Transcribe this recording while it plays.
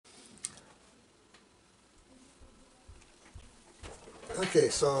Okay,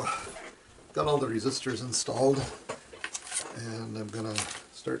 so got all the resistors installed, and I'm gonna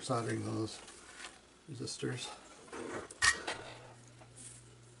start soldering those resistors.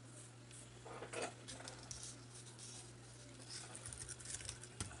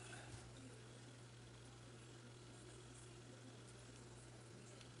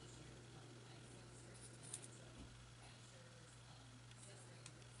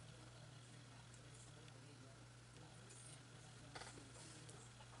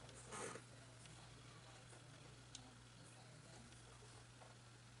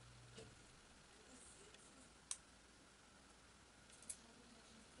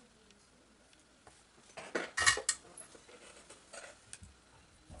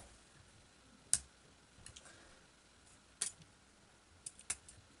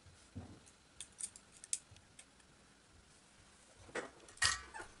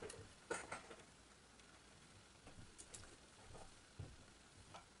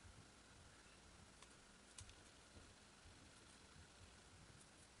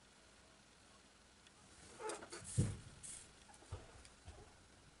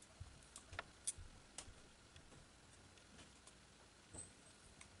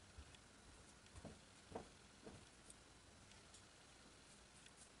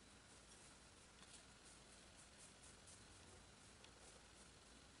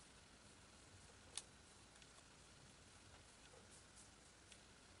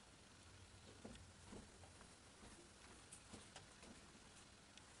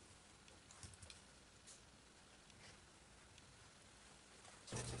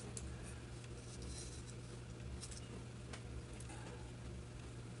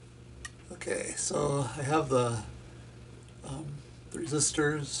 Okay, so I have the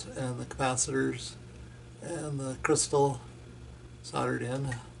resistors and the capacitors and the crystal soldered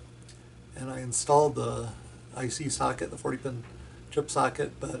in, and I installed the IC socket, the 40-pin chip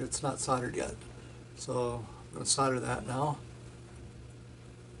socket, but it's not soldered yet. So I'm going to solder that now.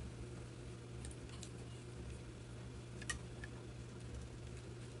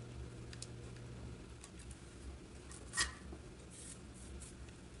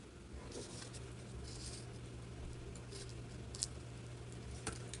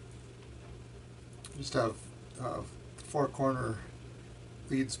 Just have 4-corner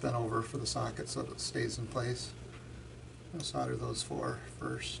leads bent over for the socket so that it stays in place. I'm going to solder those 4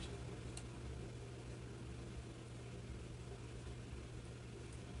 first.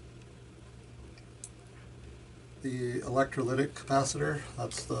 The electrolytic capacitor,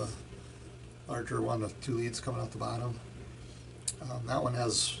 that's the larger one with 2 leads coming out the bottom. That one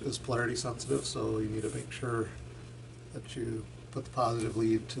is polarity sensitive, so you need to make sure that you put the positive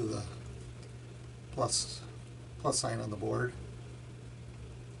lead to the plus sign on the board.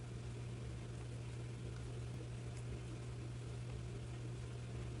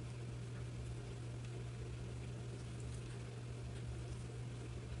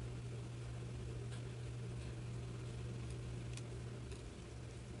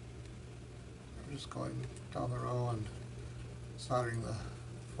 I'm just going down the row and soldering the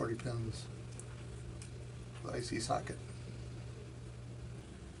 40 pins for the IC socket.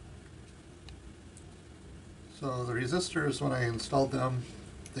 So the resistors, when I installed them,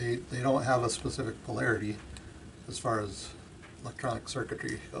 they don't have a specific polarity as far as electronic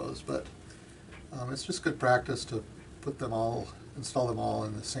circuitry goes, but it's just good practice to install them all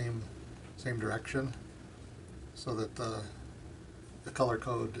in the same direction, so that the color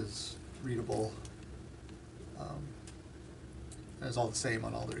code is readable and is all the same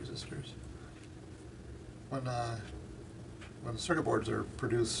on all the resistors. When circuit boards are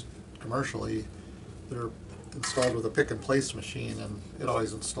produced commercially, they're installed with a pick and place machine, and it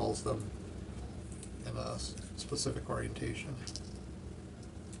always installs them in a specific orientation.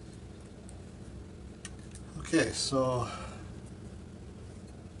 Okay, so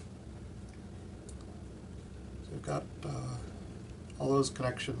we've got all those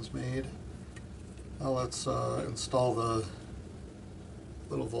connections made. Now let's install the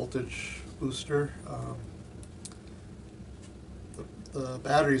little voltage booster. The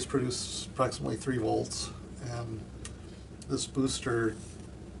batteries produce approximately 3 volts, and this booster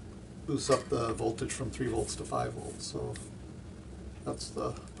boosts up the voltage from 3 volts to 5 volts. So that's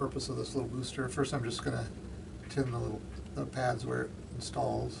the purpose of this little booster. First, I'm just going to tin the pads where it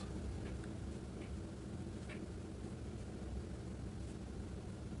installs.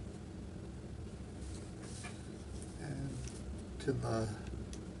 And tin the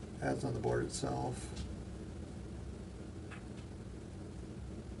pads on the board itself.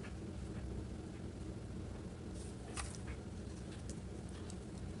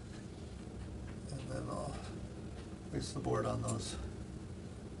 And then I'll place the board on those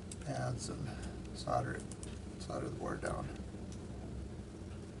pads and solder the board down.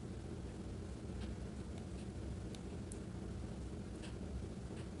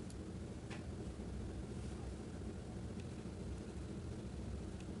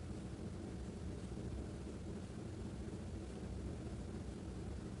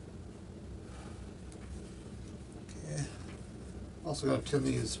 Okay. Also going to tin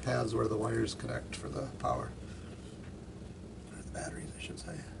these pads where the wires connect for the power. Or the batteries, I should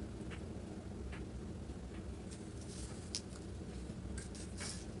say.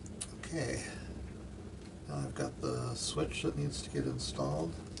 Okay, now I've got the switch that needs to get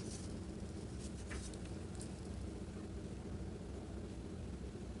installed.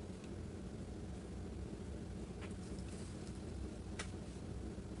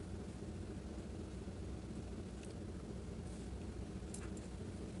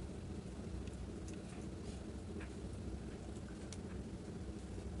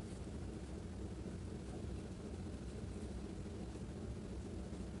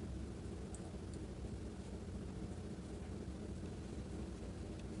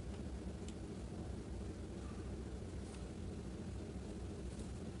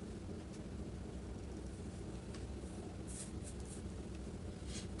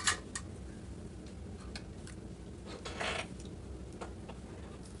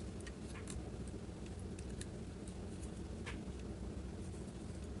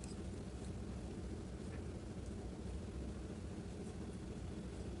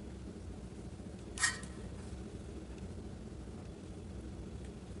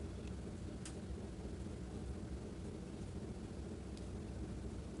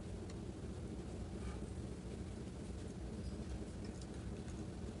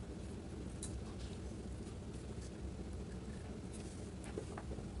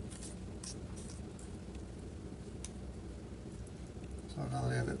 So now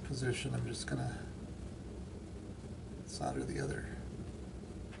that I have it positioned, I'm just going to solder the other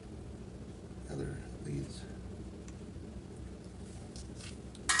leads.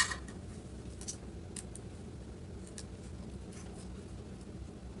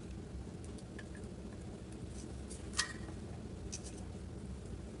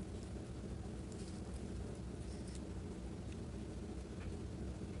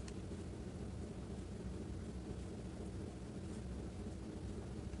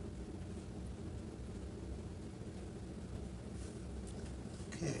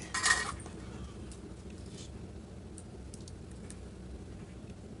 Okay.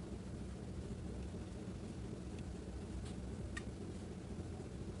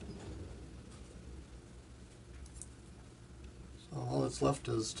 So all that's left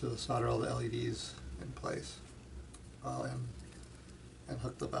is to solder all the LEDs in place, and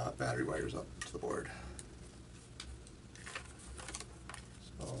hook the battery wires up to the board.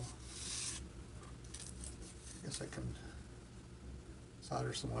 So I guess I can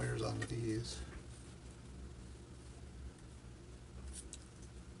solder some wires onto these.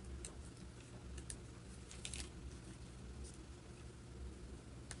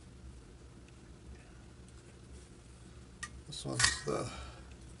 This one's the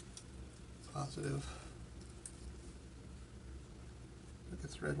positive. Look,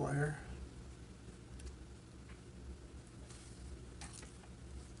 it's red wire.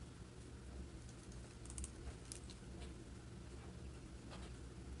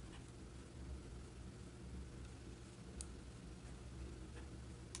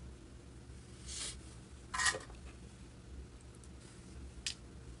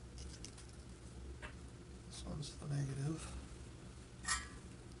 This one's the negative.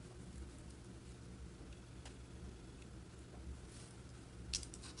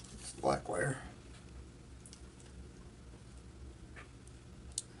 It's the black wire.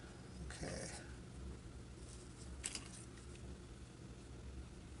 Okay.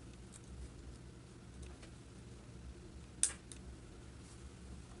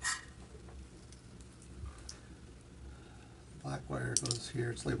 Black wire goes here.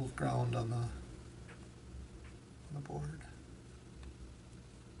 It's labeled ground on the board.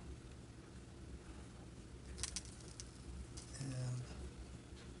 And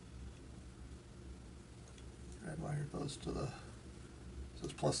red wire goes to the,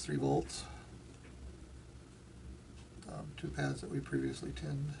 says plus 3 volts. 2 pads that we previously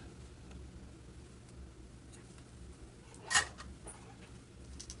tinned.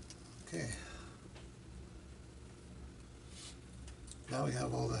 Okay. Now we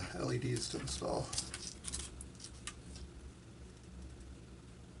have all the LEDs to install.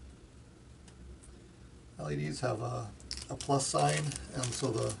 LEDs have a plus sign, and so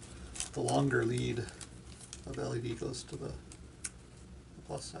the longer lead of LED goes to the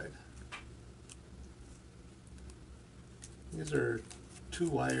plus side. These are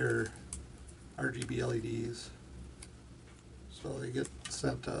 2-wire RGB LEDs, so they get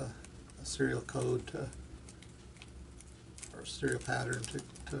sent a serial code to, or a serial pattern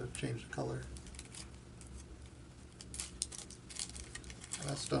to change the color. And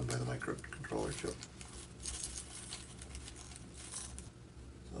that's done by the microcontroller chip.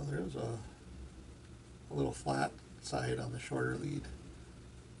 So there's a little flat side on the shorter lead,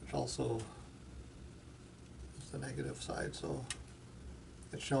 which also is the negative side, so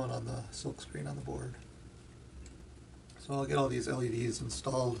it's shown on the silk screen on the board. So I'll get all these LEDs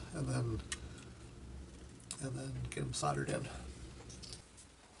installed and then get them soldered in.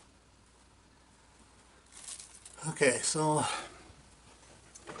 Okay, so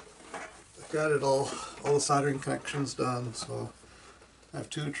I've got it all the soldering connections done. So I have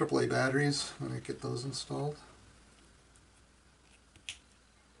 2 AAA batteries. I'm going to get those installed.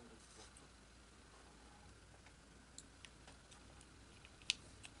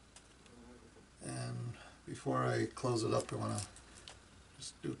 And before I close it up, I want to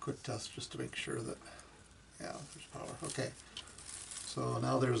just do a quick test just to make sure that, yeah, there's power. Okay, so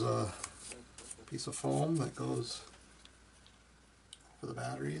now there's a piece of foam that goes for the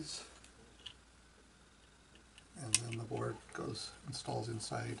batteries, and then the board installs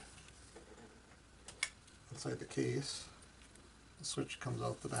inside the case. The switch comes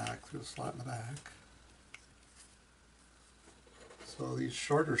out the back through the slot in the back. So these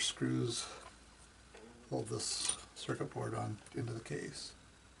shorter screws hold this circuit board on into the case.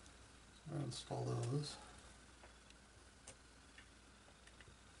 So I'm going to install those.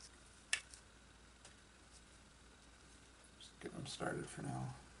 Just get them started for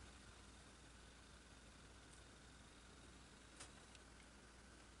now.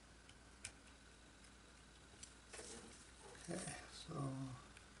 Okay, so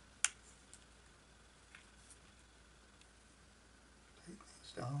tighten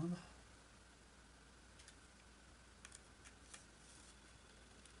these down.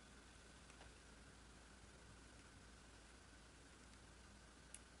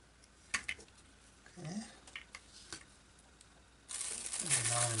 Okay. And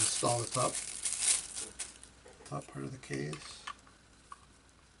now I install the top part of the case.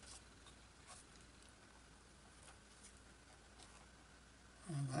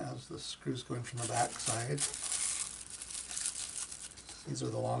 And that has the screws going from the back side. These are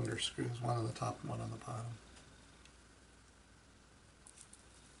the longer screws, one on the top and one on the bottom.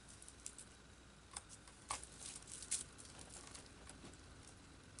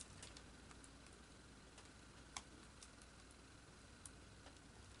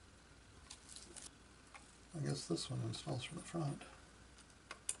 I guess this one installs from the front.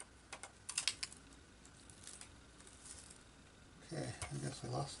 Okay, I guess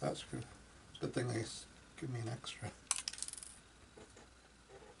I lost that screw. Good thing they give me an extra.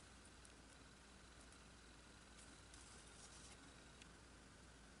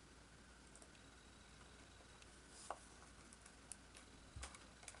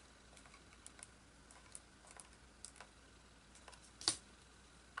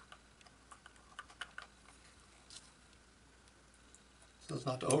 Says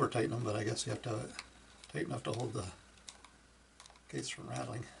not to over tighten them, but I guess you have to tighten enough to hold the case from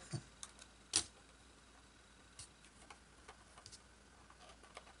rattling.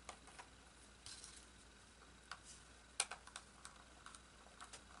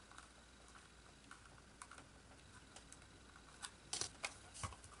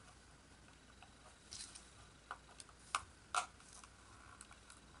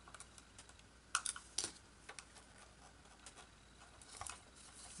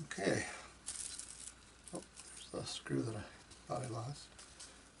 Okay. Oh, there's the screw that I thought I lost.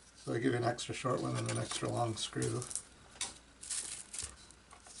 So I give you an extra short one and an extra long screw.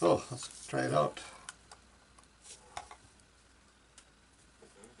 So let's try it out.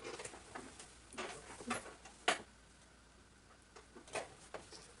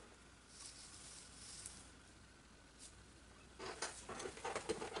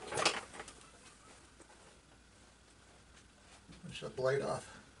 Shut the light off.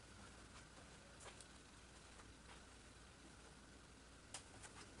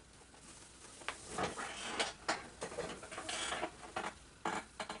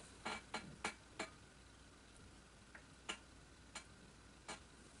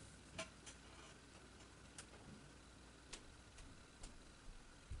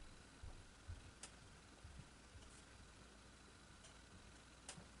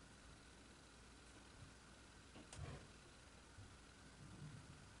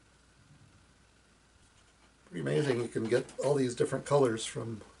 Pretty amazing you can get all these different colors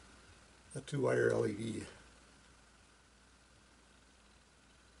from a 2-wire LED.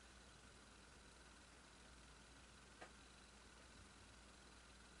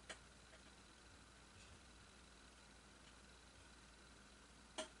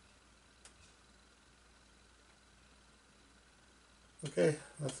 Okay,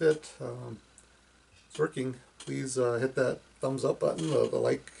 that's it. It's working. Please hit that thumbs up button, the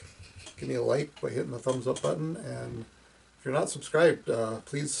like. Give me a like by hitting the thumbs up button, and if you're not subscribed,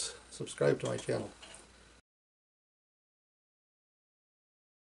 please subscribe to my channel.